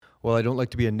Well, I don't like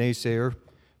to be a naysayer,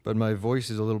 but my voice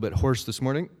is a little bit hoarse this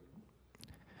morning.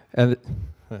 And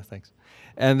thanks.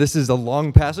 And this is a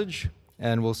long passage,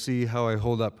 and we'll see how I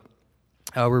hold up.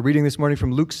 We're reading this morning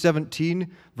from Luke 17,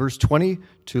 verse 20,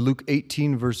 to Luke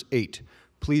 18, verse 8.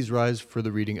 Please rise for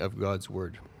the reading of God's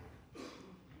word.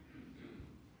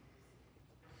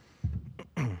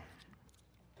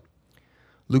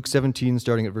 Luke 17,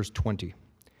 starting at verse 20.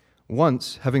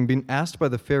 Once, having been asked by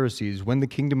the Pharisees when the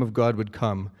kingdom of God would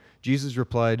come, Jesus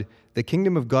replied, "The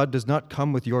kingdom of God does not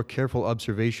come with your careful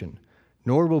observation,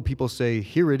 nor will people say,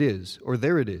 'Here it is,' or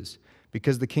 'There it is,'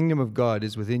 because the kingdom of God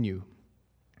is within you."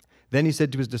 Then he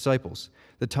said to his disciples,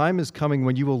 "The time is coming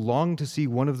when you will long to see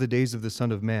one of the days of the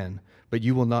Son of Man, but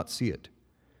you will not see it.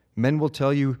 Men will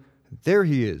tell you, 'There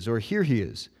he is,' or 'Here he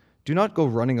is.' Do not go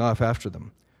running off after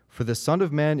them, for the Son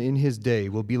of Man in his day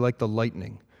will be like the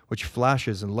lightning, which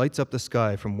flashes and lights up the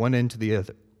sky from one end to the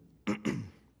other.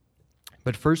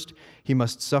 But first he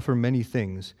must suffer many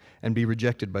things and be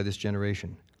rejected by this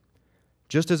generation.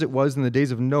 Just as it was in the days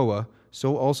of Noah,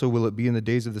 so also will it be in the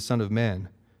days of the Son of Man.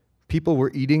 People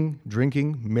were eating,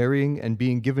 drinking, marrying, and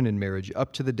being given in marriage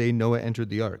up to the day Noah entered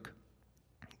the ark.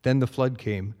 Then the flood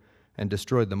came and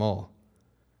destroyed them all.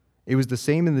 It was the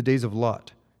same in the days of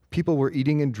Lot. People were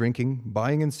eating and drinking,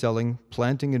 buying and selling,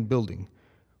 planting and building.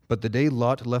 But the day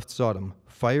Lot left Sodom,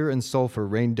 fire and sulfur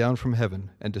rained down from heaven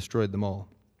and destroyed them all.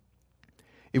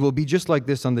 It will be just like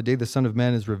this on the day the Son of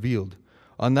Man is revealed.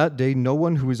 On that day, no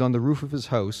one who is on the roof of his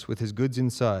house with his goods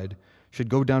inside should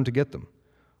go down to get them.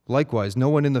 Likewise, no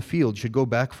one in the field should go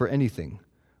back for anything.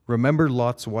 Remember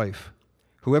Lot's wife.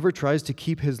 Whoever tries to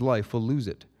keep his life will lose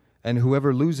it, and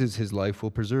whoever loses his life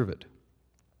will preserve it.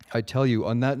 I tell you,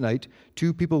 on that night,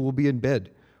 2 people will be in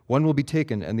bed. One will be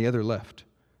taken and the other left.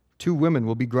 2 women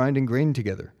will be grinding grain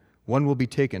together. One will be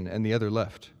taken and the other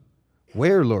left."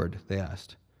 "Where, Lord?" they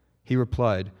asked. He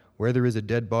replied, "Where there is a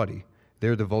dead body,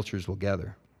 there the vultures will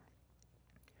gather."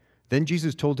 Then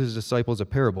Jesus told his disciples a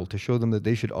parable to show them that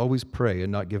they should always pray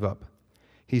and not give up.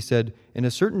 He said, "In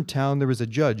a certain town there was a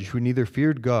judge who neither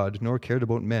feared God nor cared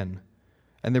about men.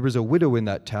 And there was a widow in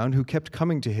that town who kept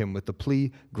coming to him with the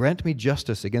plea, 'Grant me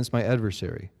justice against my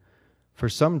adversary.' For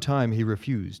some time he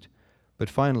refused. But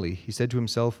finally he said to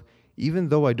himself, 'Even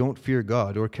though I don't fear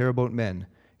God or care about men,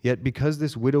 yet because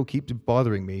this widow keeps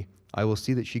bothering me, I will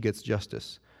see that she gets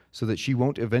justice, so that she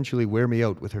won't eventually wear me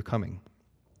out with her coming.'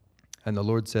 And the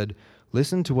Lord said,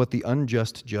 'Listen to what the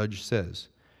unjust judge says.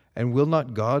 And will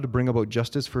not God bring about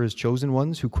justice for his chosen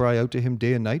ones who cry out to him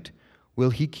day and night?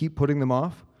 Will he keep putting them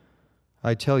off?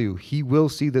 I tell you, he will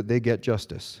see that they get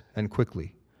justice, and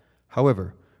quickly.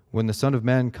 However, when the Son of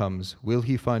Man comes, will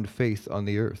he find faith on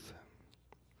the earth?"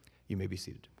 You may be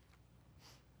seated.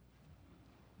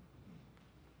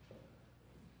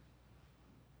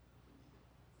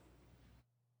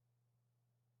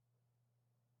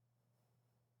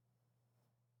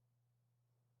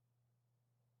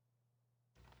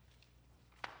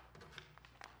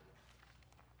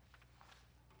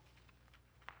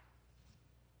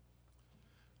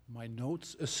 My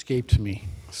notes escaped me.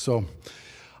 So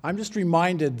I'm just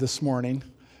reminded this morning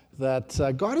that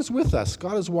God is with us.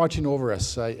 God is watching over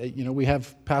us. We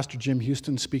have Pastor Jim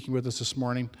Houston speaking with us this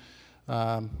morning.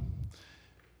 God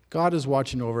is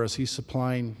watching over us. He's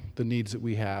supplying the needs that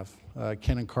we have.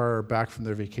 Ken and Cara are back from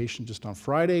their vacation just on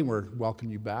Friday. We're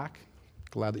welcoming you back.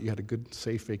 Glad that you had a good,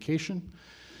 safe vacation.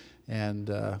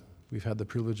 And we've had the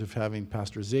privilege of having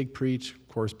Pastor Zig preach, of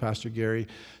course, Pastor Gary.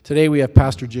 Today we have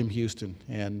Pastor Jim Houston.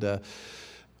 And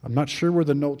I'm not sure where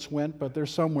the notes went, but they're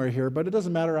somewhere here. But it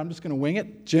doesn't matter. I'm just going to wing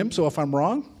it, Jim. So if I'm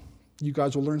wrong, you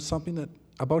guys will learn something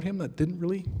about him that didn't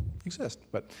really exist.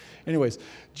 But anyways,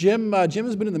 Jim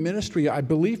has been in the ministry, I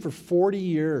believe, for 40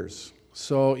 years.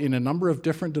 So in a number of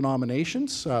different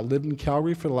denominations, lived in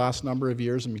Calgary for the last number of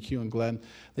years in McHugh and Glen.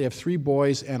 They have 3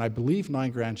 boys and I believe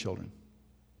 9 grandchildren.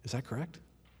 Is that correct?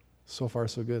 So far,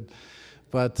 so good.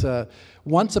 But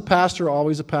once a pastor,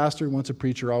 always a pastor. Once a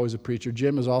preacher, always a preacher.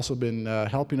 Jim has also been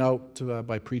helping out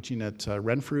by preaching at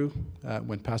Renfrew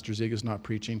when Pastor Zig is not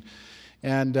preaching.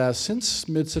 And since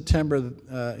mid-September,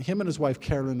 him and his wife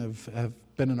Carolyn have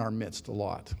been in our midst a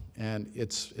lot. And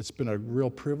it's been a real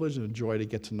privilege and a joy to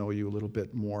get to know you a little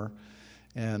bit more.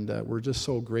 And we're just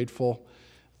so grateful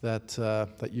that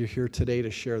you're here today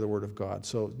to share the Word of God.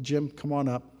 So Jim, come on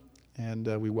up, and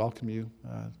we welcome you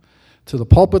to the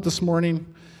pulpit this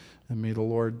morning, and may the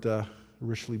Lord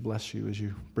richly bless you as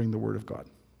you bring the Word of God.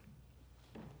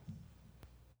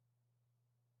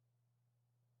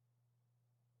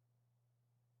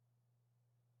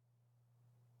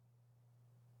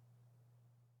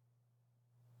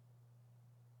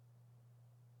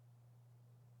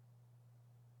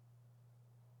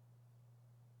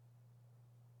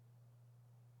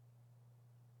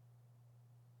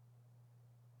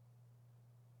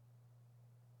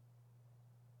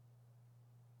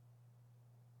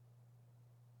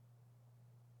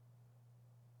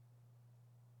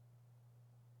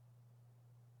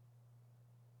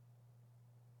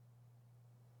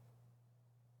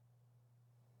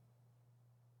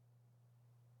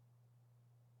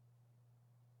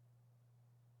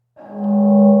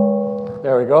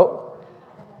 There we go.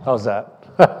 How's that?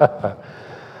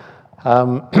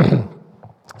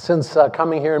 Since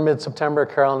coming here in mid-September,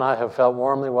 Carol and I have felt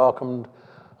warmly welcomed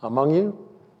among you.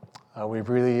 We've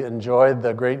really enjoyed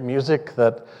the great music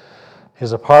that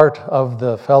is a part of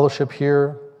the fellowship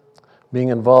here, being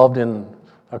involved in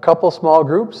a couple small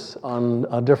groups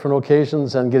on different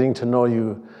occasions and getting to know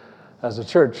you as a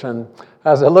church. And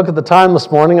as I look at the time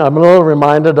this morning, I'm a little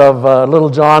reminded of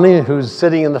little Johnny, who's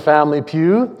sitting in the family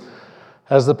pew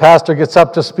as the pastor gets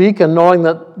up to speak, and knowing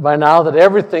that by now that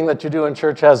everything that you do in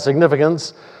church has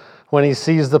significance. When he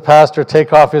sees the pastor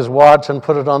take off his watch and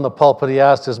put it on the pulpit, he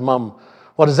asked his mom,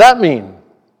 "What does that mean?"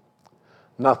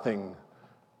 "Nothing,"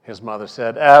 his mother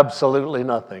said. "Absolutely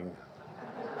nothing."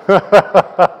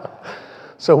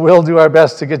 So we'll do our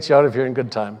best to get you out of here in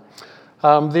good time.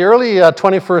 The early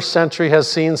 21st century has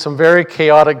seen some very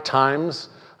chaotic times,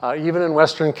 even in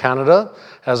Western Canada,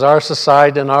 as our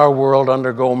society and our world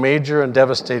undergo major and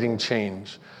devastating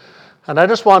change. And I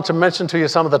just want to mention to you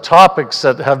some of the topics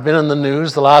that have been in the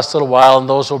news the last little while, and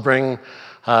those will bring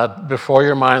before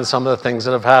your mind some of the things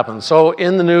that have happened. So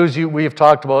in the news, we've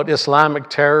talked about Islamic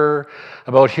terror,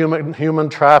 about human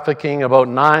trafficking, about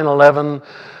 9/11,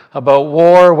 about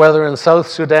war, whether in South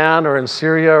Sudan or in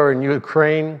Syria or in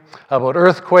Ukraine, about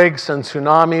earthquakes and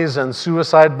tsunamis and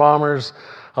suicide bombers,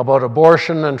 about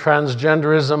abortion and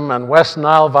transgenderism and West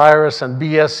Nile virus and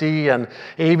BSE and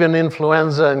avian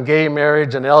influenza and gay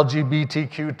marriage and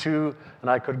LGBTQ2,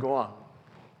 and I could go on.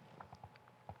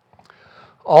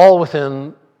 All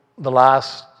within the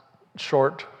last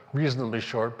reasonably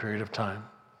short period of time.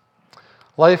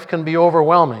 Life can be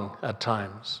overwhelming at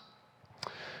times.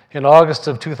 In August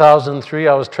of 2003,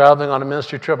 I was traveling on a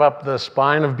ministry trip up the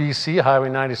spine of BC, Highway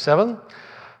 97,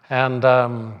 and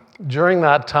during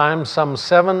that time, some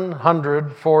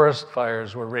 700 forest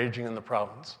fires were raging in the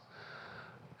province.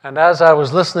 And as I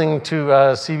was listening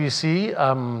to CBC,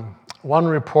 one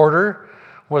reporter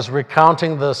was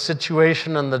recounting the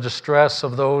situation and the distress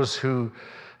of those who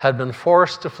had been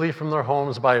forced to flee from their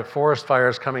homes by forest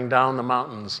fires coming down the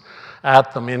mountains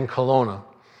at them in Kelowna.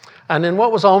 And in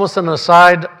what was almost an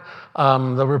aside,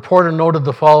 the reporter noted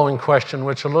the following question,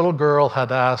 which a little girl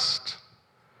had asked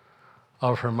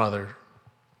of her mother.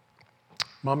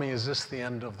 "Mommy, is this the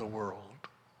end of the world?"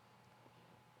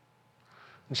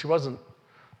 And she wasn't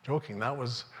joking. That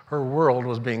was, her world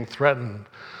was being threatened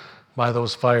by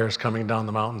those fires coming down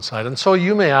the mountainside. And so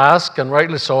you may ask, and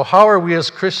rightly so, how are we as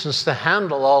Christians to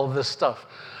handle all of this stuff?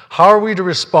 How are we to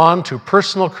respond to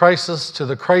personal crisis, to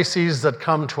the crises that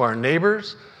come to our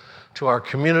neighbors, to our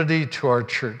community, to our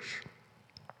church?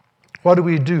 What do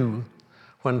we do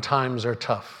when times are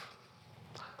tough?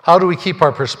 How do we keep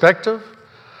our perspective,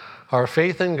 our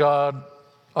faith in God,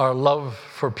 our love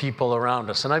for people around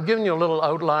us? And I've given you a little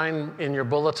outline in your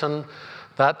bulletin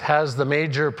that has the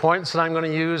major points that I'm going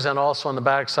to use, and also on the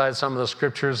backside some of the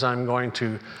scriptures I'm going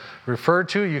to refer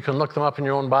to. You can look them up in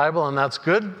your own Bible, and that's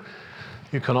good.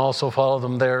 You can also follow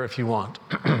them there if you want.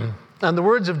 And the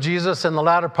words of Jesus in the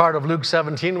latter part of Luke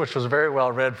 17, which was very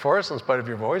well read for us in spite of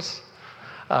your voice,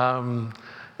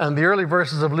 and the early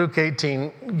verses of Luke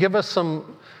 18 give us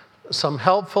some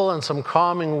helpful and some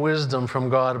calming wisdom from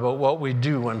God about what we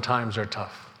do when times are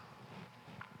tough.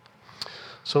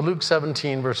 So Luke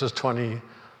 17, verses 20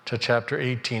 to chapter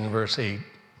 18, verse 8.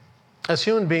 As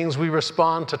human beings, we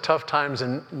respond to tough times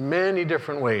in many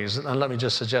different ways, and let me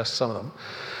just suggest some of them.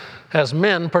 As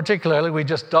men, particularly, we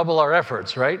just double our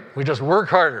efforts, right? We just work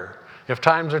harder. If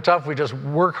times are tough, we just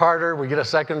work harder. We get a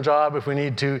second job if we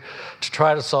need to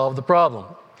try to solve the problem.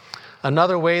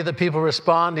 Another way that people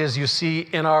respond is, you see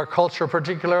in our culture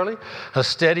particularly, a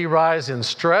steady rise in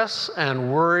stress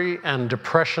and worry and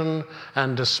depression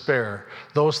and despair.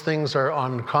 Those things are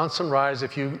on constant rise.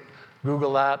 If you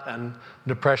Google that and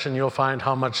depression, you'll find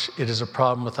how much it is a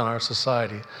problem within our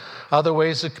society. Other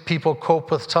ways that people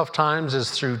cope with tough times is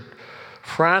through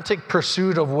frantic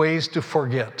pursuit of ways to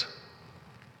forget,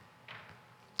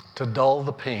 to dull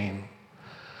the pain,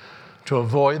 to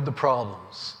avoid the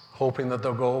problems, hoping that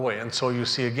they'll go away. And so you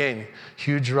see, again,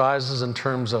 huge rises in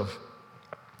terms of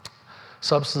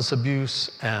substance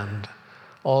abuse and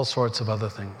all sorts of other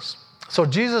things. So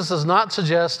Jesus does not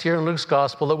suggest here in Luke's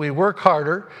gospel that we work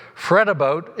harder, fret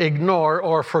about, ignore,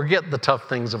 or forget the tough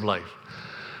things of life.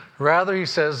 Rather, he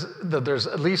says that there's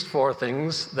at least 4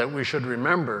 things that we should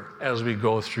remember as we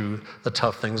go through the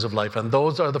tough things of life. And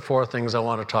those are the 4 things I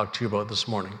want to talk to you about this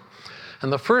morning.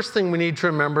 And the first thing we need to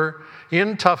remember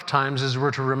in tough times is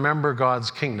we're to remember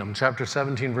God's kingdom. Chapter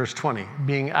 17, verse 20.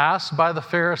 Being asked by the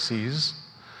Pharisees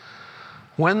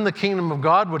when the kingdom of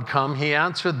God would come, he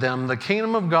answered them, "The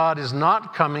kingdom of God is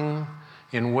not coming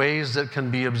in ways that can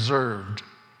be observed,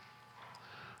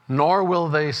 Nor will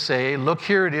they say, look,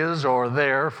 here it is, or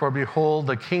there, for behold,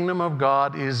 the kingdom of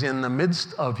God is in the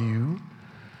midst of you,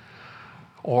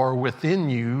 or within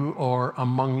you, or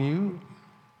among you.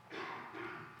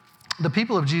 The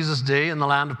people of Jesus' day in the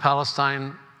land of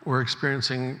Palestine were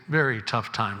experiencing very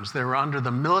tough times. They were under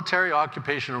the military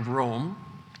occupation of Rome.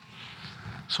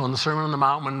 So in the Sermon on the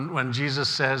Mount, when Jesus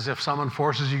says, if someone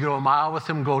forces you to go a mile with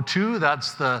him, go two,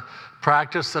 that's the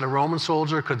practice that a Roman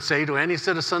soldier could say to any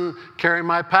citizen, carry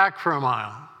my pack for a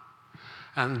mile.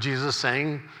 And Jesus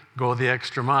saying, go the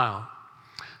extra mile.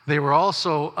 They were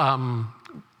also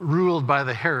ruled by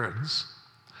the Herods.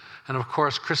 And of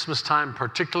course, Christmas time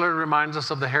particularly reminds us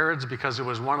of the Herods because it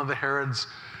was one of the Herods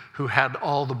who had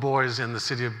all the boys in the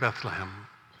city of Bethlehem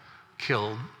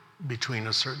killed between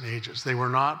a certain ages. They were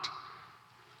not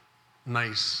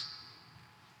nice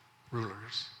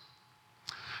rulers.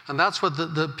 And that's what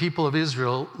the people of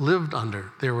Israel lived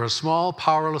under. They were a small,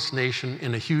 powerless nation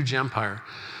in a huge empire.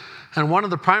 And one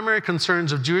of the primary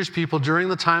concerns of Jewish people during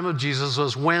the time of Jesus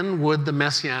was, when would the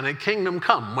Messianic kingdom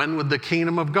come? When would the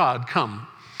kingdom of God come?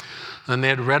 And they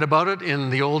had read about it in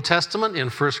the Old Testament, in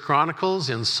 1 Chronicles,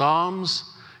 in Psalms,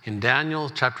 in Daniel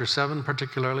chapter 7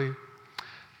 particularly.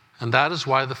 And that is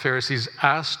why the Pharisees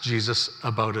asked Jesus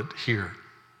about it here.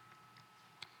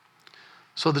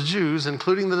 So the Jews,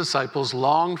 including the disciples,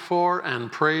 longed for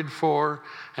and prayed for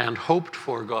and hoped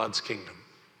for God's kingdom.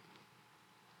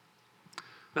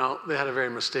 Now, they had a very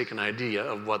mistaken idea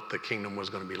of what the kingdom was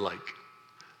going to be like.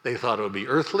 They thought it would be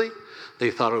earthly.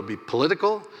 They thought it would be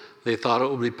political. They thought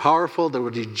it would be powerful. That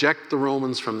would eject the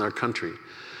Romans from their country.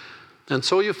 And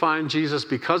so you find Jesus,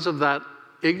 because of that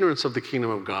ignorance of the kingdom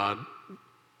of God,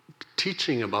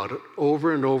 teaching about it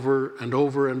over and over and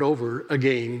over and over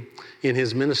again in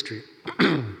his ministry.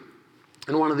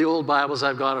 In one of the old Bibles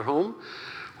I've got at home,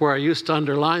 where I used to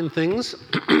underline things,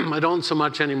 I don't so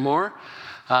much anymore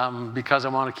because I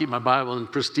want to keep my Bible in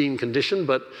pristine condition.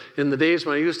 But in the days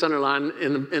when I used to underline,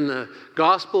 in the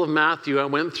Gospel of Matthew, I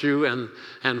went through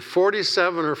and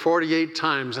 47 or 48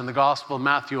 times in the Gospel of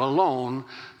Matthew alone,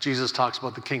 Jesus talks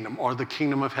about the kingdom, or the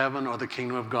kingdom of heaven, or the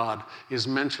kingdom of God is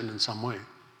mentioned in some way.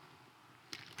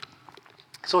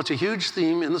 So it's a huge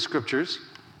theme in the scriptures,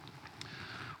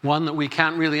 one that we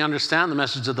can't really understand the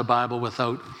message of the Bible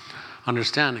without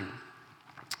understanding.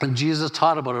 And Jesus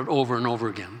taught about it over and over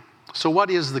again. So what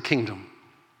is the kingdom?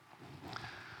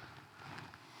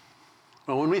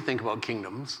 Well, when we think about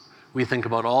kingdoms, we think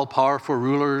about all-powerful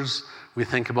rulers, we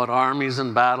think about armies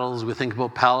and battles, we think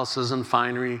about palaces and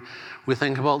finery, we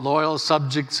think about loyal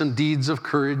subjects and deeds of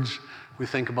courage, we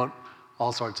think about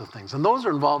all sorts of things. And those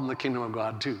are involved in the kingdom of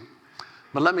God too.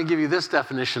 But let me give you this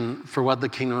definition for what the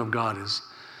kingdom of God is.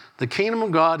 The kingdom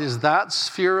of God is that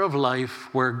sphere of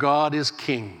life where God is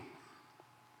king,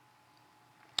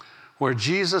 where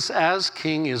Jesus as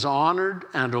king is honored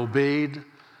and obeyed,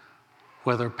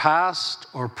 whether past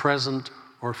or present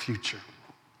or future.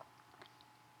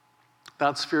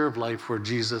 That sphere of life where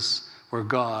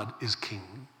God is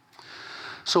king.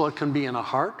 So it can be in a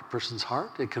heart, a person's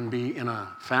heart. It can be in a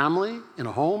family, in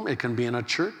a home. It can be in a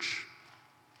church.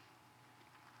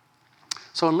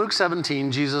 So in Luke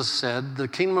 17, Jesus said, the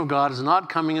kingdom of God is not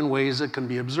coming in ways that can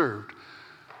be observed.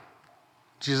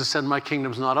 Jesus said, my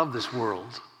kingdom's not of this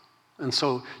world. And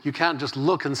so you can't just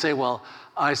look and say, well,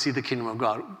 I see the kingdom of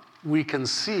God. We can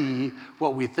see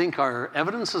what we think are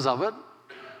evidences of it,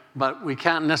 but we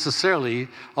can't necessarily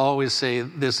always say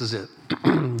this is it.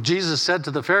 Jesus said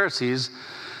to the Pharisees,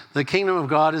 the kingdom of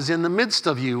God is in the midst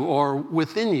of you or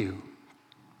within you.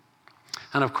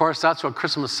 And of course, that's what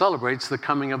Christmas celebrates, the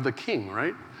coming of the king,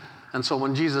 right? And so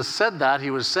when Jesus said that, he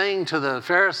was saying to the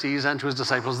Pharisees and to his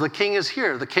disciples, the king is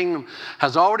here. The kingdom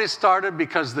has already started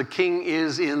because the king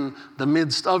is in the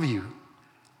midst of you.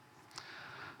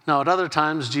 Now, at other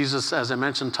times, Jesus, as I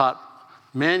mentioned, taught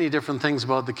many different things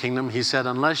about the kingdom. He said,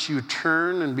 unless you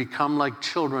turn and become like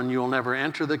children, you will never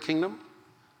enter the kingdom.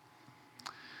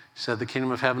 He said, the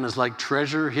kingdom of heaven is like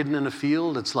treasure hidden in a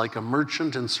field. It's like a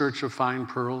merchant in search of fine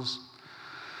pearls.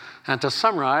 And to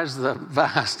summarize the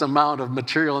vast amount of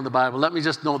material in the Bible, let me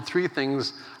just note three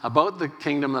things about the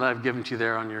kingdom that I've given to you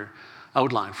there on your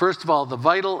outline. First of all, the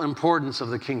vital importance of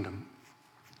the kingdom.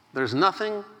 There's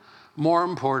nothing more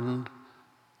important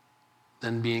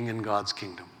than being in God's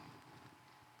kingdom.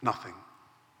 Nothing.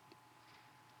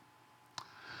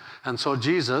 And so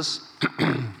Jesus,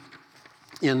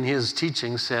 in his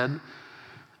teaching,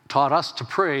 taught us to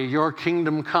pray, your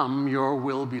kingdom come, your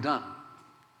will be done.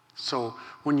 So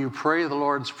when you pray the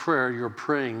Lord's Prayer, you're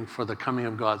praying for the coming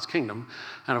of God's kingdom.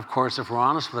 And of course, if we're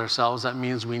honest with ourselves, that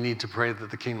means we need to pray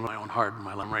that the kingdom of my own heart and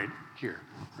my life right here,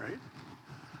 right?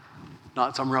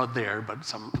 Not somewhere out there, but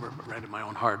some right in my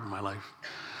own heart, in my life.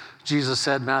 Jesus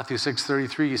said, Matthew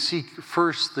 6:33, seek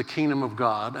first the kingdom of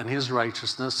God and his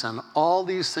righteousness, and all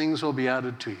these things will be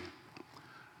added to you.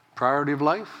 Priority of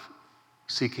life,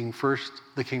 seeking first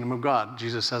the kingdom of God.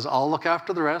 Jesus says, I'll look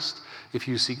after the rest if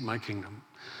you seek my kingdom.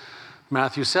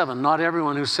 Matthew 7, not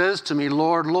everyone who says to me,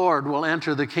 Lord, Lord, will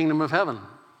enter the kingdom of heaven,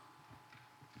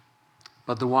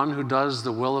 but the one who does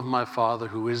the will of my Father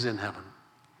who is in heaven.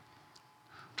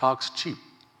 Talks cheap,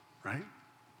 right?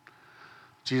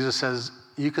 Jesus says,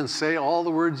 you can say all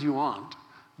the words you want,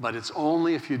 but it's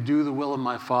only if you do the will of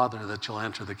my Father that you'll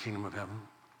enter the kingdom of heaven.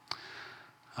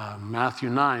 Matthew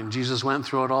 9, Jesus went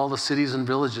throughout all the cities and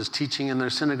villages, teaching in their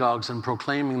synagogues and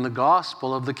proclaiming the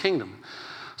gospel of the kingdom.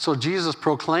 So Jesus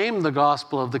proclaimed the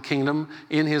gospel of the kingdom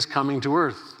in his coming to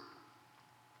earth.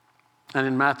 And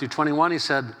in Matthew 21, he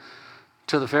said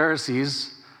to the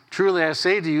Pharisees, truly I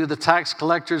say to you, the tax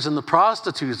collectors and the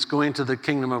prostitutes go into the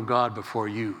kingdom of God before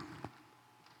you.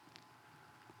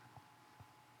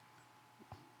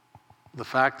 The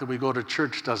fact that we go to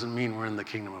church doesn't mean we're in the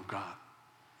kingdom of God.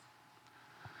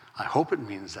 I hope it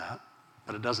means that,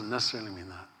 but it doesn't necessarily mean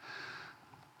that.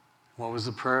 What was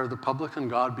the prayer of the publican?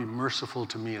 God, be merciful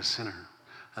to me, a sinner.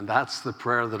 And that's the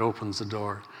prayer that opens the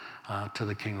door to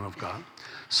the kingdom of God.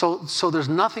 So there's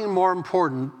nothing more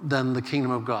important than the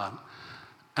kingdom of God.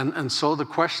 And so the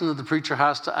question that the preacher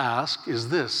has to ask is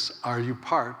this: are you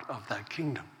part of that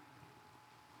kingdom?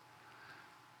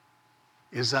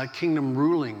 Is that kingdom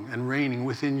ruling and reigning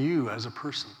within you as a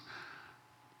person?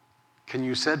 Can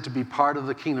you said to be part of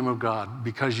the kingdom of God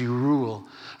because you rule,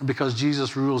 because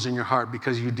Jesus rules in your heart,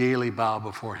 because you daily bow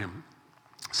before him?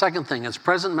 Second thing, it's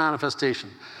present manifestation.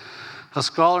 A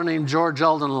scholar named George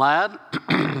Eldon Ladd,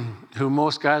 who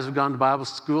most guys who've gone to Bible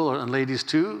school, and ladies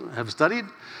too, have studied,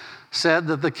 said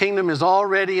that the kingdom is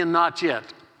already and not yet.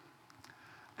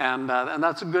 And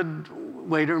that's a good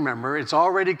way to remember. It's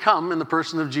already come in the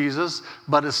person of Jesus,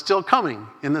 but it's still coming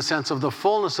in the sense of the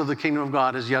fullness of the kingdom of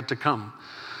God is yet to come.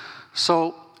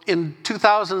 So in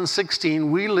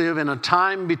 2016, we live in a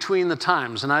time between the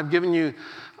times. And I've given you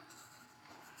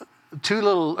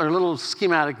little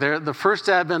schematic there. The first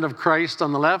advent of Christ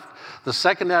on the left, the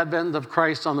second advent of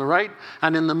Christ on the right,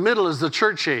 and in the middle is the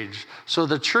church age. So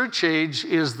the church age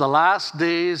is the last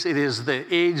days. It is the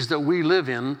age that we live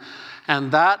in.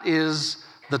 And that is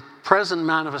the present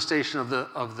manifestation of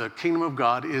the kingdom of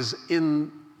God is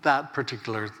in that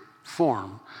particular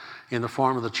form, in the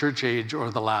form of the church age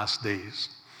or the last days.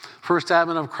 First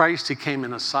advent of Christ, he came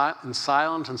in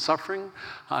silent and suffering.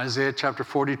 Isaiah chapter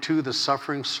 42, the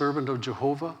suffering servant of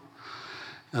Jehovah.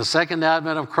 The second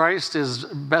advent of Christ is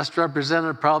best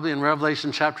represented probably in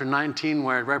Revelation chapter 19,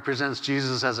 where it represents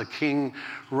Jesus as a king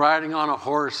riding on a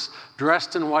horse,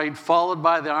 dressed in white, followed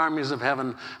by the armies of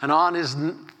heaven. And on his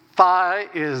thigh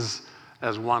is,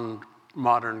 as one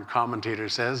modern commentator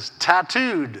says,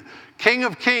 tattooed, King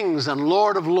of Kings and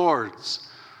Lord of Lords.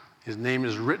 His name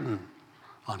is written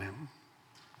on him.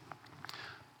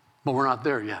 But we're not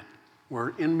there yet.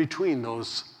 We're in between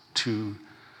those two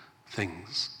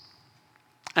things.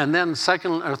 And then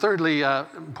thirdly,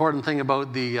 important thing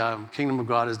about the kingdom of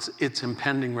God is its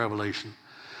impending revelation.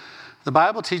 The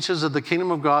Bible teaches that the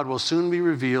kingdom of God will soon be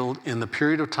revealed in the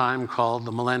period of time called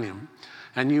the millennium.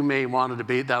 And you may want to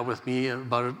debate that with me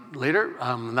about it later.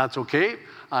 That's okay.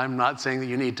 I'm not saying that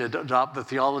you need to adopt the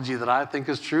theology that I think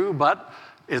is true, but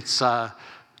it's,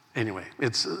 anyway,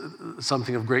 it's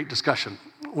something of great discussion.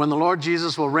 When the Lord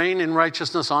Jesus will reign in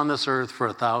righteousness on this earth for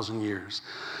 1,000 years.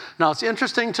 Now, it's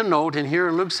interesting to note in here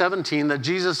in Luke 17 that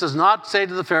Jesus does not say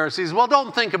to the Pharisees, well,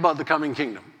 don't think about the coming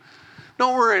kingdom.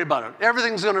 Don't worry about it.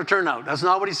 Everything's going to turn out. That's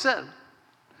not what he said.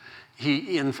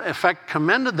 He, in effect,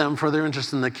 commended them for their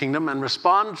interest in the kingdom and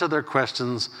responded to their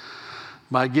questions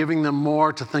by giving them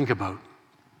more to think about.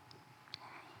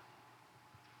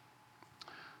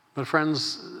 But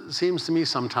friends, it seems to me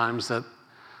sometimes that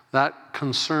that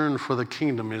concern for the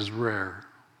kingdom is rare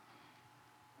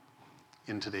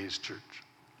in today's church.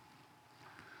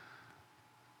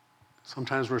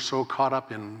 Sometimes we're so caught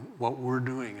up in what we're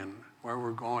doing and where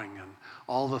we're going and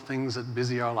all the things that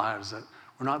busy our lives that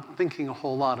we're not thinking a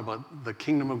whole lot about the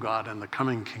kingdom of God and the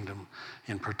coming kingdom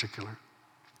in particular.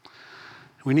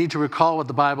 We need to recall what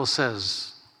the Bible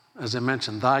says. As I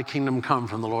mentioned, thy kingdom come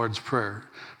from the Lord's Prayer.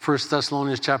 1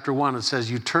 Thessalonians chapter 1, it says,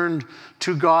 you turned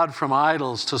to God from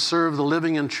idols to serve the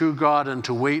living and true God and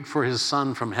to wait for his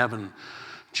Son from heaven,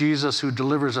 Jesus who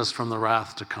delivers us from the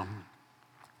wrath to come.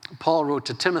 Paul wrote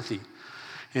to Timothy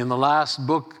in the last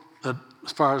book that,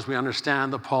 as far as we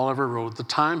understand, that Paul ever wrote, the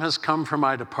time has come for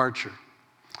my departure.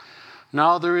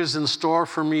 Now there is in store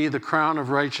for me the crown of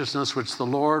righteousness, which the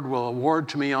Lord will award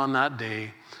to me on that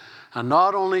day, and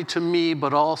not only to me,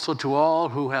 but also to all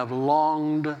who have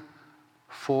longed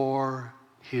for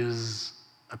his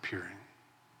appearing.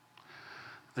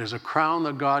 There's a crown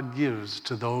that God gives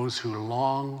to those who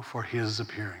long for his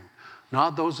appearing.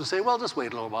 Not those who say, well, just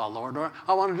wait a little while, Lord, or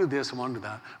I want to do this, I want to do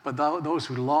that. But those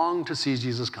who long to see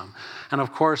Jesus come. And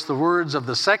of course, the words of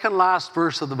the second last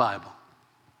verse of the Bible,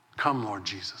 come, Lord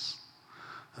Jesus.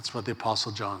 That's what the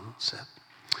Apostle John said.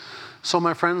 So,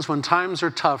 my friends, when times are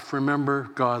tough, remember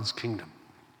God's kingdom.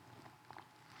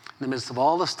 In the midst of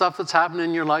all the stuff that's happening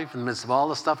in your life, in the midst of all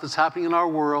the stuff that's happening in our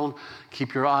world,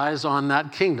 keep your eyes on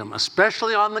that kingdom,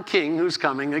 especially on the King who's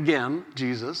coming again,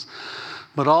 Jesus,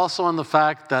 but also on the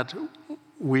fact that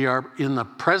we are in the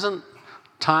present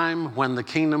time when the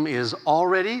kingdom is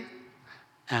already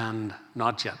and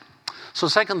not yet. So,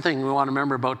 second thing we want to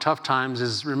remember about tough times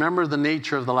is remember the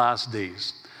nature of the last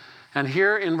days. And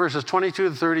here in verses 22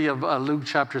 to 30 of Luke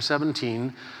chapter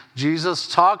 17,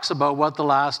 Jesus talks about what the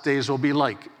last days will be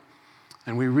like.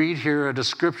 And we read here a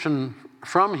description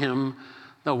from him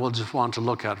that we'll just want to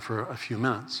look at for a few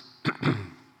minutes.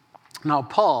 Now,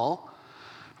 Paul,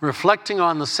 reflecting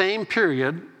on the same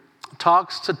period,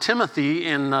 talks to Timothy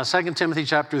in 2 Timothy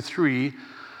chapter 3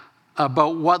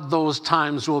 about what those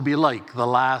times will be like, the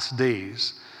last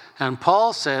days. And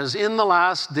Paul says, in the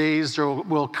last days there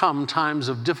will come times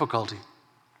of difficulty.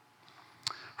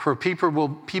 For people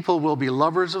will be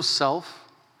lovers of self,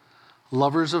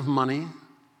 lovers of money,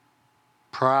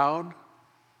 proud,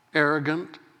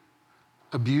 arrogant,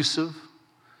 abusive,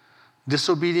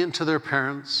 disobedient to their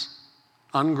parents,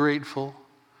 ungrateful,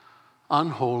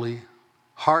 unholy,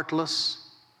 heartless,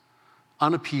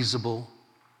 unappeasable,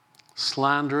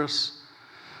 slanderous,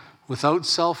 without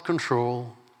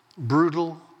self-control,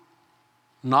 brutal,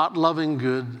 not loving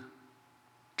good,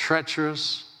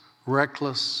 treacherous,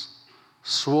 reckless,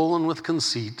 swollen with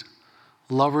conceit,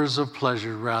 lovers of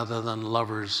pleasure rather than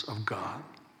lovers of God.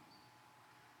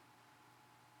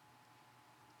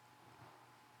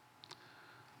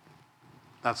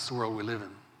 That's the world we live in,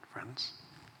 friends.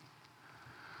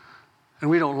 And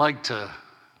we don't like to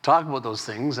talk about those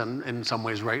things, and in some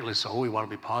ways rightly so. We want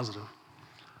to be positive.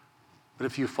 But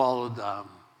if you followed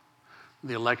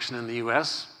the election in the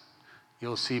U.S.,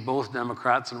 you'll see both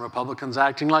Democrats and Republicans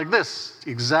acting like this,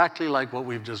 exactly like what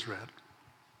we've just read.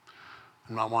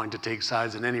 I'm not wanting to take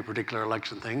sides in any particular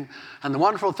election thing. And the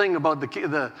wonderful thing about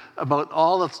about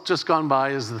all that's just gone by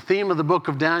is the theme of the book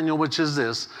of Daniel, which is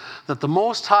this, that the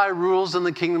Most High rules in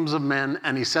the kingdoms of men,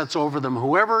 and he sets over them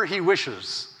whoever he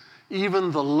wishes,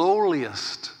 even the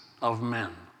lowliest of men.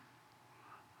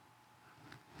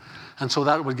 And so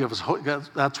that would give us hope.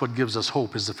 That's what gives us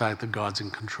hope, is the fact that God's in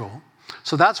control.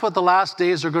 So that's what the last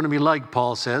days are going to be like,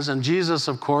 Paul says. And Jesus,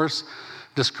 of course,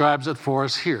 describes it for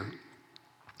us here.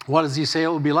 What does he say it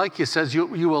will be like? He says, you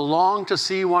will long to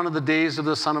see one of the days of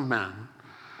the Son of Man.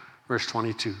 Verse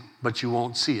 22, but you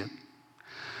won't see it.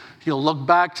 You'll look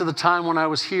back to the time when I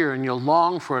was here and you'll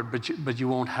long for it, but you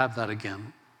won't have that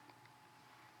again.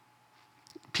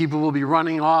 People will be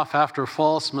running off after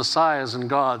false messiahs and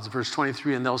gods, verse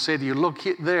 23, and they'll say to you, look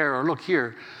there or look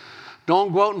here.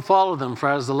 Don't go out and follow them, for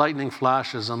as the lightning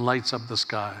flashes and lights up the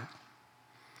sky.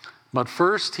 But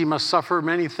first he must suffer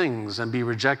many things and be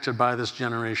rejected by this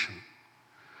generation.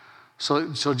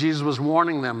 So Jesus was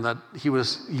warning them that he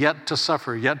was yet to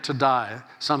suffer, yet to die,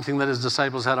 something that his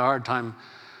disciples had a hard time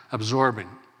absorbing.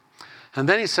 And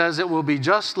then he says it will be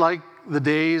just like the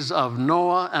days of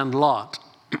Noah and Lot.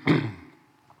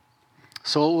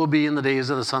 So it will be in the days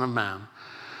of the Son of Man.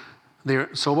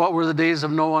 So what were the days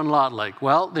of Noah and Lot like?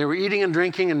 Well, they were eating and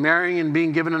drinking and marrying and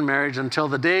being given in marriage until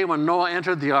the day when Noah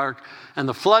entered the ark and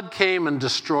the flood came and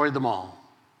destroyed them all.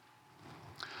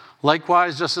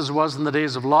 Likewise, just as it was in the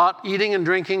days of Lot, eating and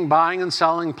drinking, buying and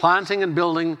selling, planting and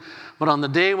building. But on the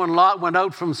day when Lot went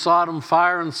out from Sodom,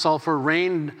 fire and sulfur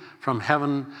rained from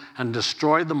heaven and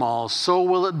destroyed them all. So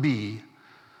will it be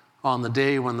on the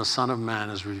day when the Son of Man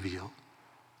is revealed.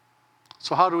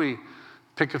 So how do we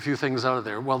pick a few things out of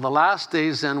there? Well, the last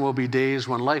days then will be days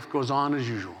when life goes on as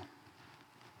usual.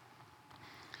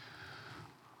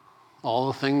 All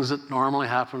the things that normally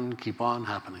happen keep on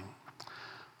happening.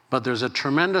 But there's a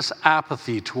tremendous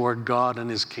apathy toward God and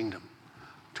his kingdom,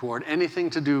 toward anything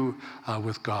to do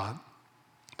with God.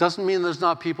 Doesn't mean there's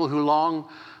not people who long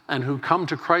and who come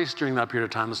to Christ during that period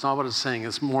of time. That's not what it's saying.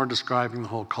 It's more describing the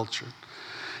whole culture.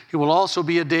 It will also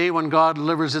be a day when God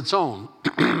delivers its own.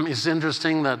 It's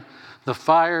interesting that the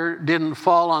fire didn't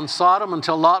fall on Sodom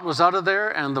until Lot was out of there,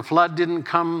 and the flood didn't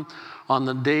come in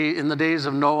the days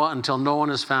of Noah until Noah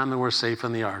and his family were safe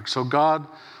in the ark. So God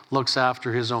looks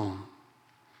after his own.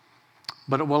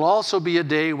 but it will also be a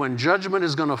day when judgment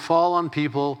is going to fall on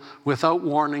people without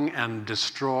warning and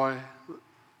destroy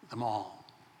them all.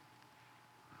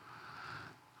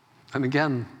 And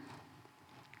again,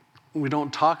 we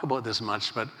don't talk about this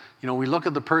much, but we look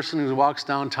at the person who walks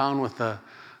downtown with the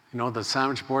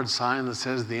sandwich board sign that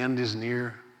says the end is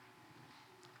near.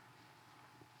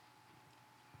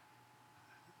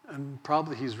 And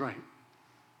probably he's right.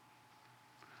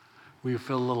 We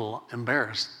feel a little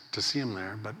embarrassed to see him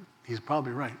there, but he's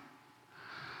probably right.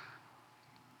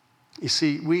 You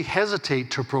see, we hesitate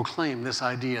to proclaim this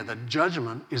idea that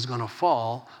judgment is going to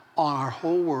fall on our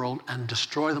whole world and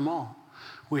destroy them all.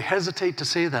 We hesitate to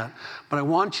say that, but I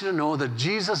want you to know that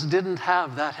Jesus didn't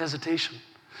have that hesitation.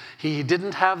 He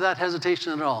didn't have that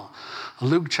hesitation at all.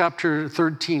 Luke chapter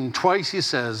 13, twice he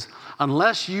says,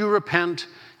 unless you repent,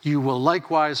 you will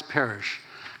likewise perish.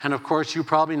 And of course, you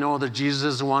probably know that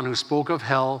Jesus is the one who spoke of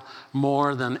hell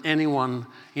more than anyone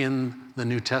in the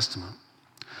New Testament.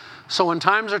 So when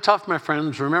times are tough, my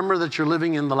friends, remember that you're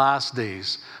living in the last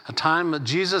days, a time that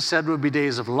Jesus said would be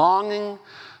days of longing,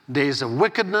 days of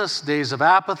wickedness, days of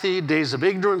apathy, days of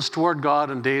ignorance toward God,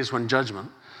 and days when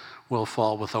judgment will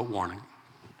fall without warning.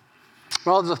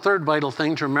 Well, there's a third vital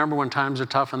thing to remember when times are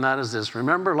tough, and that is this.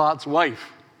 Remember Lot's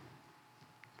wife.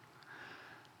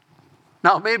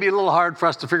 Now, it may be a little hard for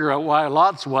us to figure out why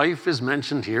Lot's wife is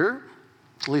mentioned here.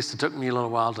 At least it took me a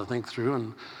little while to think through,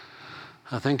 and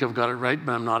I think I've got it right,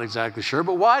 but I'm not exactly sure.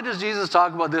 But why does Jesus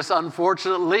talk about this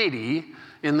unfortunate lady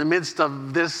in the midst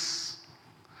of this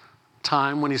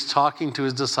time when he's talking to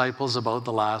his disciples about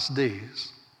the last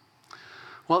days?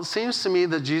 Well, it seems to me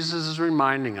that Jesus is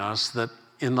reminding us that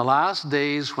in the last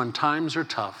days when times are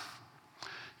tough,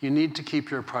 you need to keep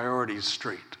your priorities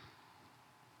straight.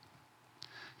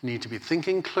 You need to be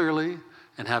thinking clearly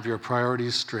and have your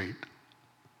priorities straight.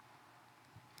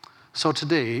 So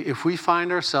today, if we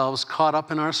find ourselves caught up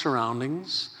in our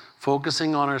surroundings,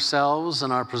 focusing on ourselves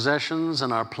and our possessions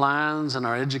and our plans and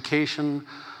our education,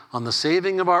 on the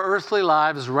saving of our earthly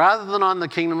lives rather than on the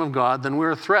kingdom of God, then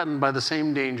we're threatened by the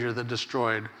same danger that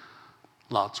destroyed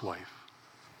Lot's wife.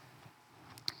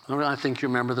 I think you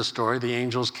remember the story. The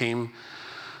angels came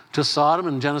to Sodom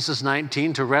in Genesis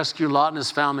 19 to rescue Lot and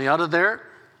his family out of there.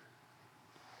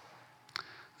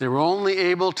 They were only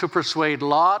able to persuade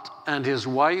Lot and his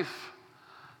wife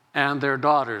and their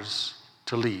daughters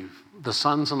to leave. The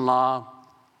sons-in-law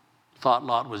thought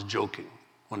Lot was joking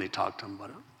when he talked to them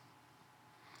about it.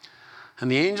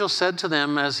 And the angel said to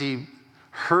them as he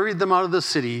hurried them out of the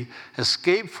city,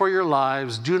 escape for your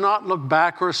lives, do not look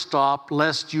back or stop,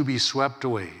 lest you be swept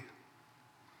away.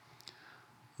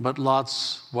 But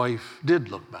Lot's wife did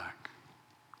look back.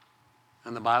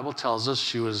 And the Bible tells us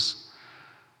she was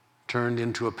turned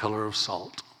into a pillar of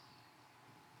salt.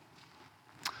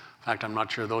 In fact, I'm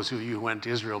not sure those of you who went to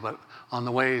Israel, but on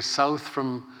the way south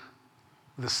from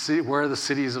the city, where the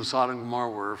cities of Sodom and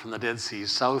Gomorrah were, from the Dead Sea,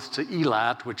 south to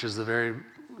Elat, which is the very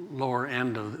lower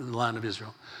end of the land of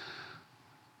Israel,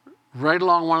 right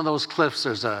along one of those cliffs,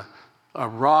 there's a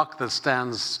rock that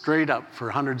stands straight up for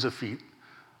hundreds of feet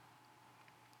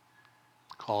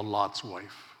called Lot's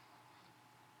wife.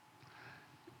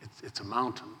 It's a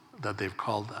mountain that they've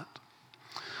called that.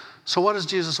 So what does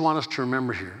Jesus want us to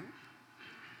remember here?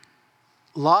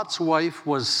 Lot's wife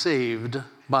was saved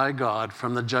by God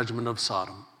from the judgment of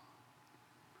Sodom.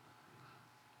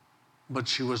 But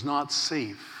she was not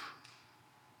safe.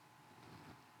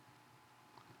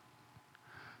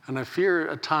 And I fear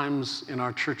at times in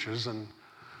our churches, and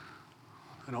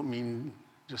I don't mean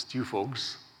just you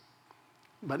folks,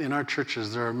 but in our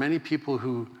churches there are many people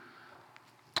who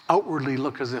outwardly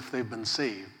look as if they've been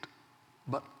saved,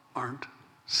 but aren't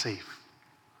safe.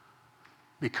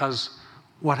 Because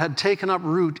what had taken up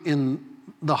root in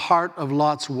the heart of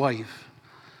Lot's wife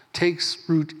takes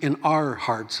root in our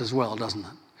hearts as well, doesn't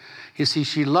it? You see,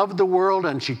 she loved the world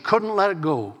and she couldn't let it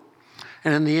go.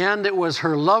 And in the end, it was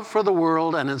her love for the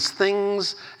world and its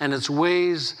things and its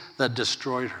ways that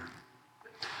destroyed her.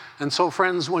 And so,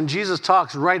 friends, when Jesus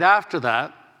talks right after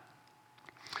that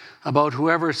about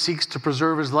whoever seeks to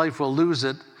preserve his life will lose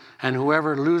it, and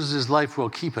whoever loses his life will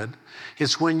keep it,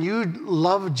 it's when you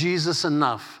love Jesus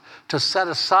enough to set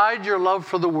aside your love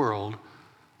for the world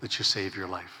that you save your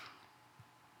life.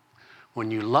 When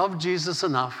you love Jesus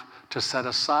enough to set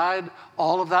aside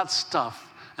all of that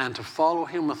stuff and to follow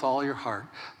him with all your heart,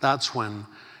 that's when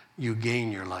you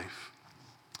gain your life.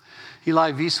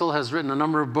 Elie Wiesel has written a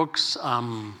number of books,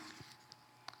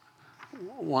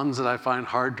 ones that I find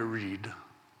hard to read.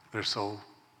 They're so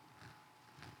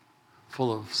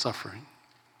full of suffering.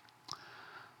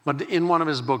 But in one of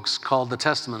his books called The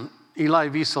Testament, Elie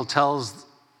Wiesel tells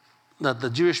that the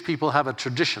Jewish people have a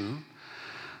tradition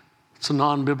It's a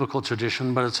non-biblical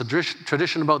tradition, but it's a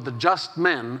tradition about the just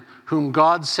men whom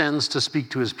God sends to speak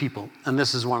to his people. And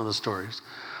this is one of the stories.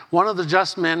 One of the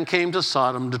just men came to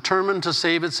Sodom, determined to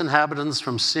save its inhabitants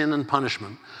from sin and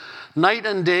punishment. Night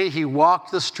and day he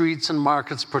walked the streets and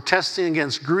markets, protesting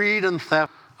against greed and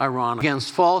theft, ironic,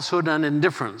 against falsehood and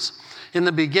indifference. In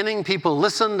the beginning, people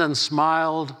listened and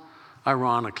smiled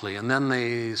ironically, and then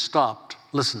they stopped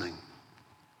listening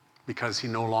because he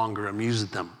no longer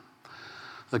amused them.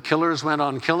 The killers went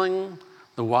on killing.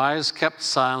 The wise kept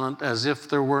silent as if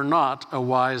there were not a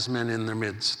wise man in their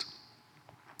midst.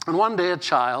 And one day a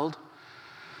child,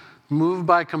 moved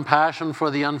by compassion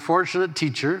for the unfortunate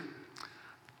teacher,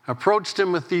 approached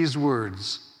him with these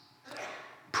words,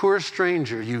 "Poor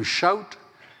stranger, you shout,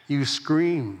 you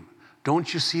scream.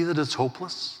 Don't you see that it's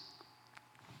hopeless?"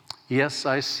 "Yes,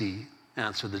 I see,"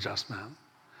 answered the just man.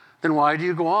 "Then why do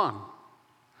you go on?"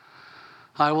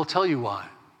 "I will tell you why.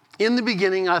 In the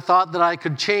beginning, I thought that I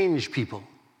could change people.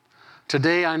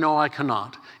 Today, I know I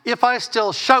cannot. If I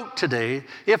still shout today,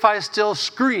 if I still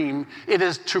scream, it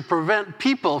is to prevent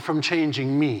people from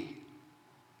changing me."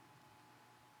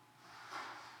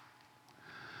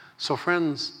 So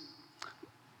friends,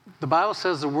 the Bible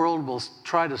says the world will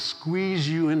try to squeeze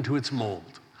you into its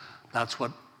mold. That's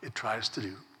what it tries to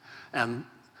do. And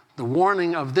the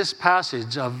warning of this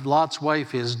passage of Lot's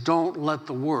wife is, don't let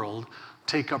the world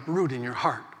take up root in your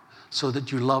heart so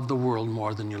that you love the world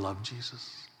more than you love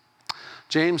Jesus.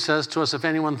 James says to us, if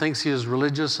anyone thinks he is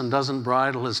religious and doesn't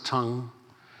bridle his tongue,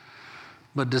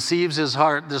 but deceives his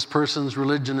heart, this person's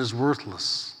religion is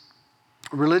worthless.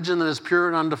 Religion that is pure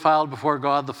and undefiled before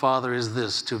God the Father is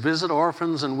this: to visit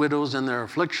orphans and widows in their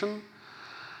affliction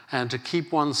and to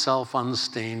keep oneself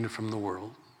unstained from the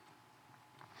world.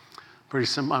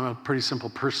 I'm a pretty simple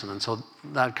person, and so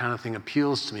that kind of thing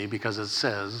appeals to me because it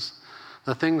says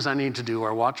the things I need to do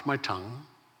are watch my tongue,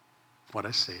 what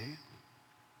I say,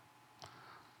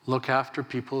 look after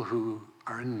people who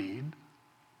are in need,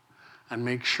 and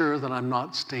make sure that I'm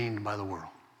not stained by the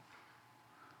world.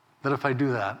 That if I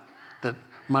do that, that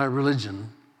my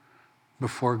religion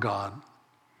before God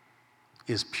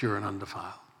is pure and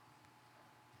undefiled.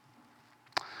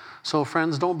 So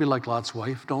friends, don't be like Lot's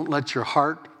wife. Don't let your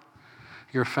heart,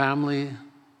 your family,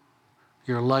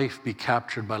 your life be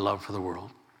captured by love for the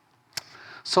world.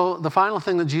 So the final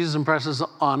thing that Jesus impresses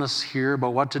on us here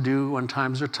about what to do when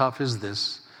times are tough is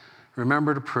this: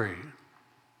 remember to pray.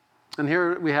 And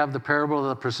here we have the parable of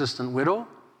the persistent widow.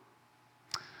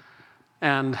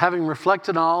 And having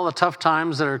reflected on all the tough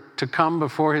times that are to come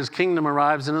before his kingdom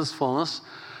arrives in its fullness,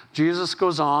 Jesus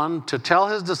goes on to tell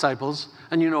his disciples,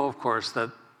 and you know, of course,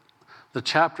 that the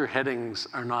chapter headings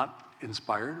are not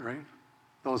inspired, right?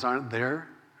 Those aren't there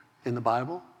in the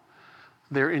Bible.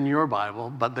 They're in your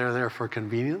Bible, but they're there for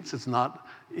convenience. It's not,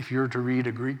 if you're to read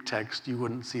a Greek text, you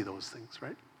wouldn't see those things,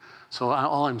 right? So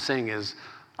all I'm saying is,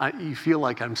 you feel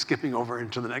like I'm skipping over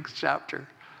into the next chapter.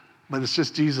 But it's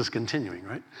just Jesus continuing,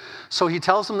 right? So he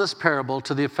tells them this parable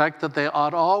to the effect that they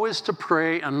ought always to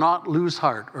pray and not lose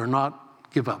heart or not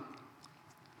give up.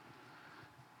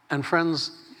 And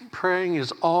friends, praying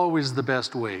is always the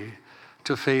best way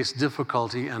to face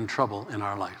difficulty and trouble in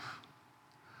our life.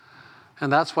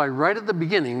 And that's why right at the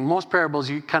beginning, most parables,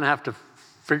 you kind of have to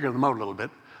figure them out a little bit.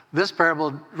 This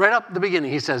parable, right up at the beginning,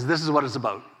 he says, this is what it's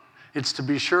about. It's to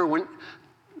be sure when...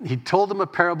 He told them a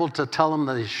parable to tell them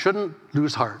that they shouldn't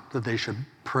lose heart, that they should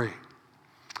pray.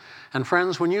 And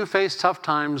friends, when you face tough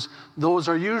times, those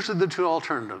are usually the two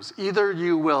alternatives. Either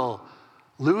you will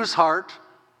lose heart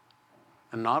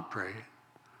and not pray,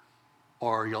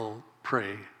 or you'll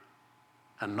pray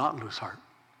and not lose heart.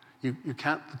 You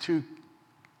can't, the two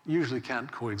usually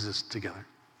can't coexist together.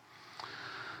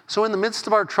 So in the midst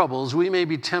of our troubles, we may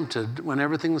be tempted, when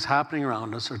everything's happening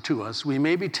around us or to us, we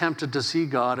may be tempted to see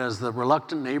God as the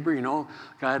reluctant neighbor. You know,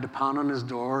 guy had to pound on his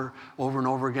door over and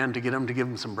over again to get him to give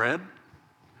him some bread.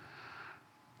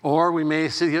 Or we may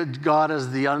see God as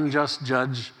the unjust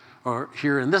judge, or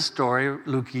here in this story,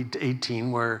 Luke 18,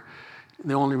 where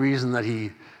the only reason that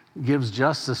he gives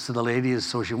justice to the lady is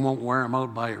so she won't wear him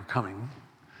out by her coming.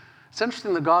 It's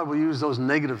interesting that God will use those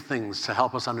negative things to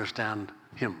help us understand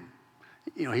him.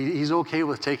 You know, he's okay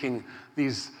with taking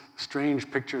these strange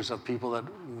pictures of people that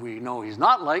we know he's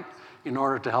not like in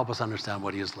order to help us understand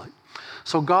what he is like.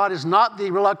 So God is not the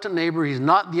reluctant neighbor. He's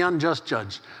not the unjust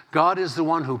judge. God is the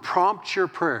one who prompts your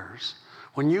prayers.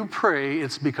 When you pray,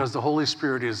 it's because the Holy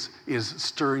Spirit is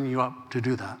stirring you up to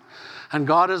do that. And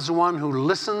God is the one who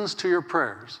listens to your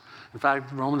prayers. In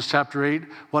fact, Romans chapter 8,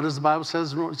 what does the Bible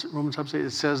says? Romans chapter 8,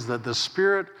 it says that the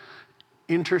Spirit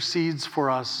intercedes for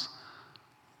us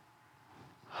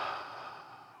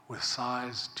with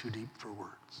sighs too deep for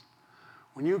words.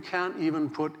 when you can't even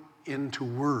put into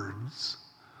words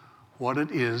what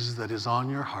it is that is on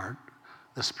your heart,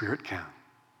 the Spirit can.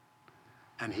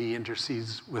 And he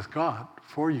intercedes with God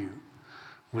for you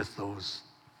with those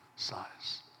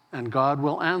sighs. And God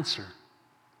will answer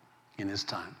in his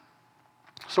time.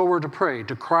 So we're to pray,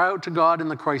 to cry out to God in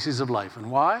the crises of life.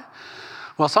 And why?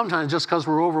 Well, sometimes just because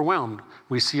we're overwhelmed.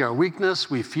 We see our weakness,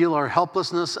 we feel our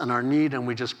helplessness and our need, and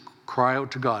we just cry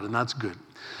out to God, and that's good.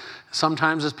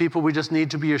 Sometimes as people, we just need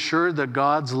to be assured that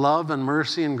God's love and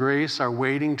mercy and grace are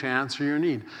waiting to answer your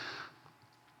need.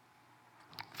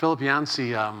 Philip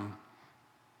Yancey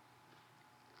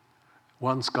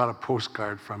once got a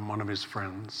postcard from one of his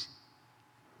friends.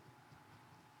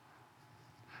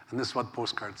 And this is what the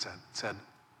postcard said. It said,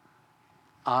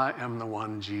 "I am the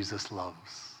one Jesus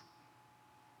loves."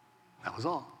 That was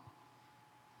all.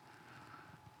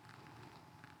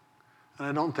 And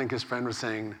I don't think his friend was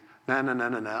saying, no,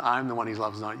 I'm the one he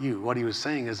loves, not you. What he was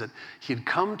saying is that he'd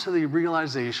come to the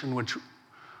realization, which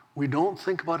we don't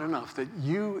think about enough, that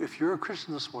you, if you're a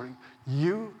Christian this morning,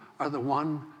 you are the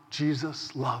one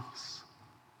Jesus loves.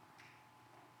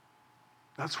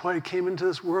 That's why he came into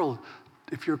this world,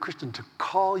 if you're a Christian, to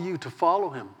call you to follow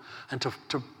him and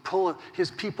to pull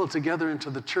his people together into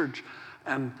the church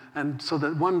and so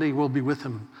that one day we'll be with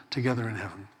him together in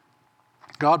heaven.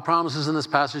 God promises in this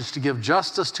passage to give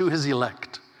justice to his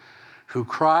elect who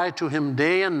cry to him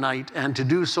day and night and to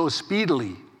do so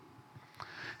speedily.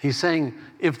 He's saying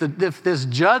if this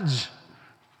judge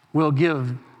will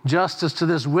give justice to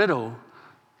this widow,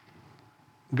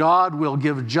 God will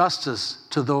give justice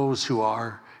to those who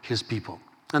are his people.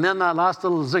 And then that last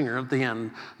little zinger at the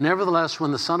end, nevertheless,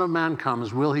 when the Son of Man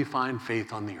comes, will he find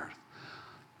faith on the earth?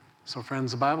 So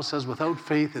friends, the Bible says without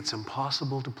faith, it's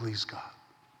impossible to please God.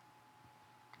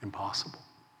 Impossible.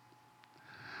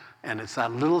 And it's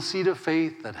that little seed of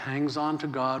faith that hangs on to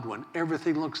God when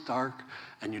everything looks dark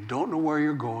and you don't know where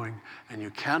you're going and you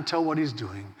can't tell what he's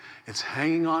doing. It's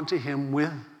hanging on to him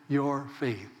with your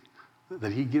faith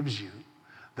that he gives you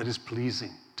that is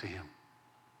pleasing to him.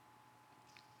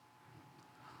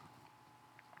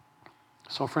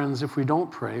 So friends, if we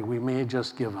don't pray, we may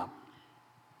just give up.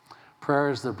 Prayer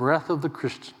is the breath of the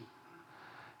Christian.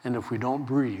 And if we don't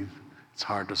breathe, it's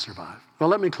hard to survive. Well,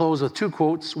 let me close with two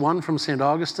quotes. One from St.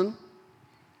 Augustine,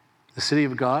 The City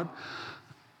of God.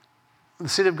 The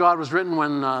City of God was written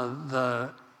when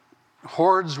the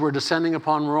hordes were descending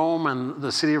upon Rome and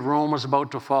the city of Rome was about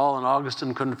to fall, and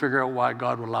Augustine couldn't figure out why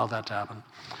God would allow that to happen.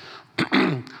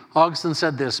 Augustine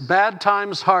said this, "Bad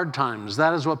times, hard times,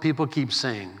 that is what people keep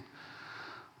saying.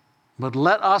 But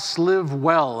let us live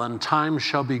well and times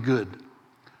shall be good.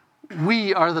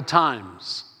 We are the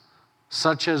times.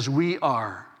 Such as we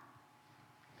are,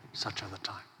 such are the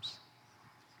times."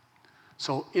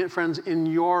 So, friends, in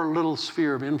your little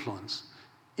sphere of influence,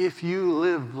 if you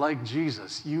live like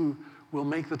Jesus, you will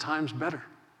make the times better,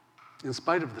 in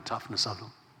spite of the toughness of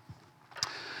them.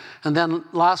 And then,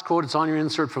 last quote, it's on your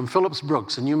insert from Phillips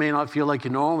Brooks, and you may not feel like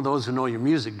you know him. Those who know your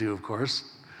music do, of course.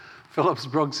 Phillips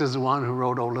Brooks is the one who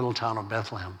wrote O Little Town of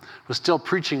Bethlehem. Was still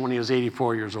preaching when he was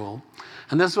 84 years old.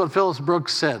 And this is what Phillips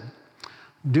Brooks said.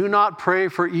 "Do not pray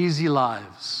for easy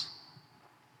lives.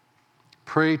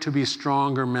 Pray to be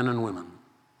stronger men and women.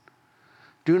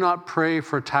 Do not pray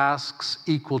for tasks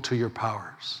equal to your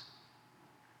powers.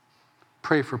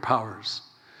 Pray for powers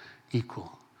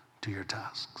equal to your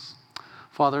tasks."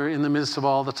 Father, in the midst of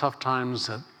all the tough times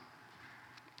that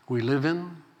we live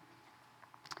in,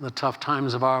 the tough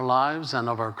times of our lives and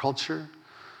of our culture,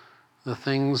 the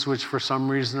things which for some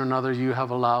reason or another you have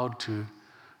allowed to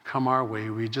come our way,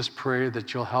 we just pray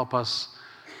that you'll help us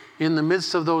in the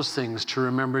midst of those things to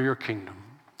remember your kingdom,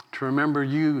 to remember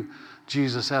you,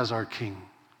 Jesus, as our King,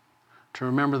 to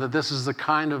remember that this is the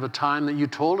kind of a time that you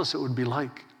told us it would be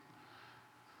like.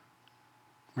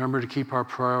 Remember to keep our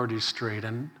priorities straight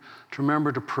and to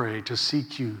remember to pray, to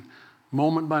seek you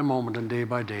moment by moment and day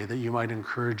by day that you might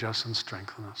encourage us and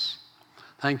strengthen us.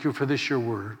 Thank you for this, your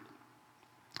word,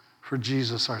 for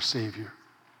Jesus, our Savior,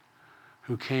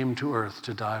 who came to earth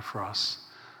to die for us,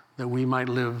 that we might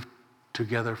live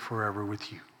together forever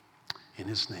with you. In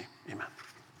his name, amen.